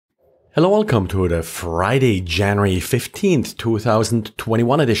Hello, welcome to the Friday, January 15th,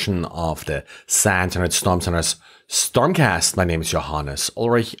 2021 edition of the SANS Internet Storm Center's Stormcast. My name is Johannes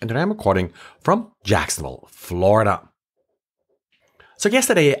Ulrich and I'm recording from Jacksonville, Florida. So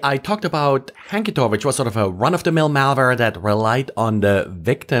yesterday I talked about Hankytor, which was sort of a run-of-the-mill malware that relied on the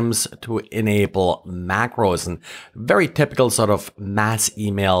victims to enable macros, and very typical sort of mass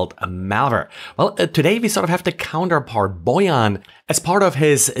emailed malware. Well, today we sort of have the counterpart. Bojan, as part of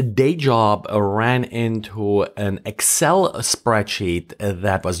his day job, ran into an Excel spreadsheet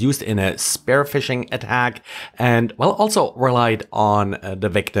that was used in a spear phishing attack and, well, also relied on the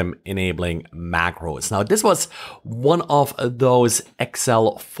victim enabling macros. Now, this was one of those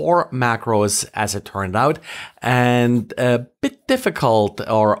Excel 4 macros, as it turned out, and a bit difficult,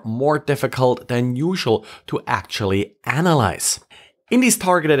 or more difficult than usual, to actually analyze. In these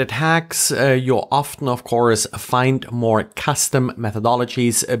targeted attacks, you'll often, of course, find more custom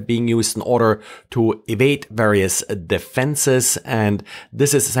methodologies being used in order to evade various defenses. And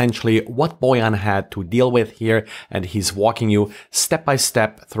this is essentially what Bojan had to deal with here. And he's walking you step by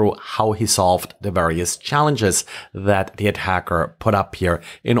step through how he solved the various challenges that the attacker put up here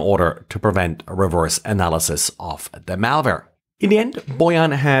in order to prevent reverse analysis of the malware. In the end,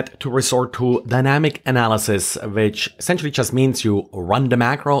 Bojan had to resort to dynamic analysis, which essentially just means you run the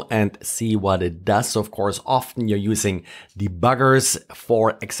macro and see what it does. So of course, often you're using debuggers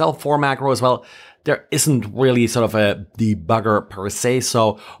for Excel 4 macros. Well, there isn't really sort of a debugger per se.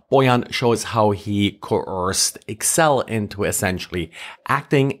 So Bojan shows how he coerced Excel into essentially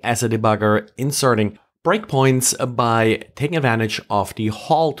acting as a debugger, inserting breakpoints by taking advantage of the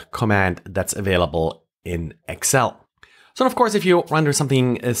halt command that's available in Excel. So, of course, if you run into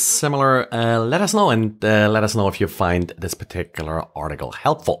something similar, let us know, and let us know if you find this particular article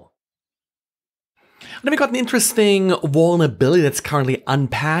helpful. Then we got an interesting vulnerability that's currently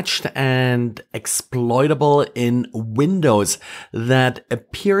unpatched and exploitable in Windows that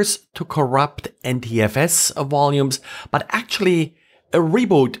appears to corrupt NTFS volumes, but actually a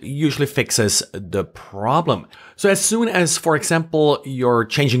reboot usually fixes the problem. So as soon as, for example, you're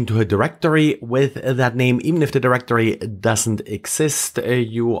changing to a directory with that name, even if the directory doesn't exist,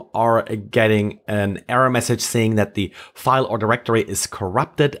 you are getting an error message saying that the file or directory is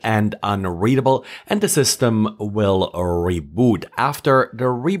corrupted and unreadable, and the system will reboot. After the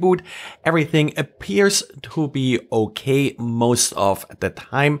reboot, everything appears to be okay most of the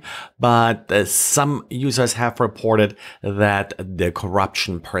time, but some users have reported that the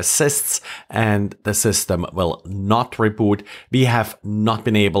corruption persists and the system will not reboot. We have not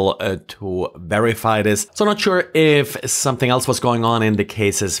been able to verify this, so not sure if something else was going on in the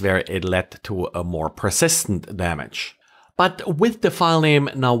cases where it led to a more persistent damage. But with the file name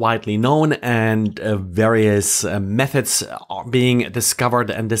now widely known and various methods are being discovered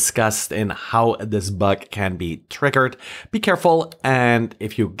and discussed in how this bug can be triggered, be careful. And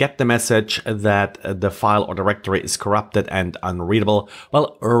if you get the message that the file or directory is corrupted and unreadable,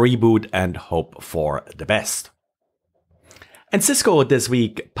 well, reboot and hope for the best. And Cisco this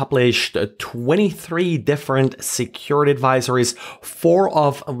week published 23 different security advisories, 4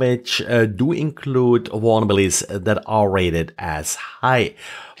 of which do include vulnerabilities that are rated as high.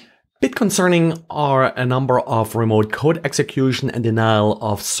 Bit concerning are a number of remote code execution and denial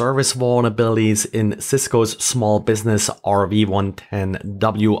of service vulnerabilities in Cisco's small business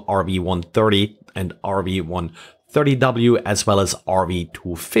RV110W, RV130, and RV130W, as well as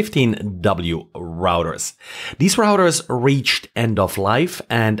RV215W routers. These routers reached end of life,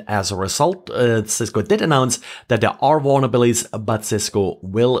 and as a result, Cisco did announce that there are vulnerabilities, but Cisco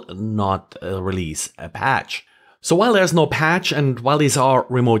will not release a patch. So while there's no patch, and while these are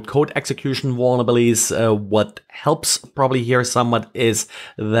remote code execution vulnerabilities, what helps probably here somewhat is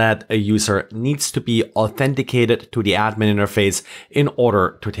that a user needs to be authenticated to the admin interface in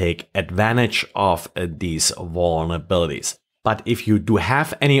order to take advantage of these vulnerabilities. But if you do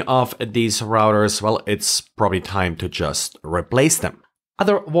have any of these routers, well, it's probably time to just replace them.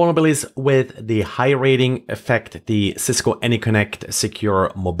 Other vulnerabilities with the high rating affect the Cisco AnyConnect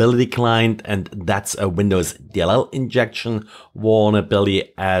Secure Mobility Client, and that's a Windows DLL injection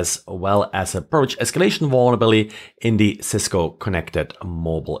vulnerability, as well as a privilege escalation vulnerability in the Cisco Connected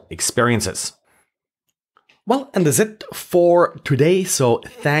Mobile Experiences. Well, and that's it for today. So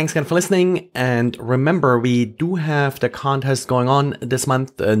thanks again for listening. And remember, we do have the contest going on this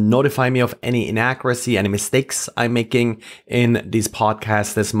month. Notify me of any inaccuracy, any mistakes I'm making in these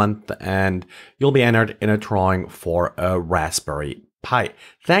podcasts this month, and you'll be entered in a drawing for a Raspberry Pi.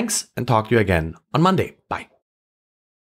 Thanks, and talk to you again on Monday. Bye.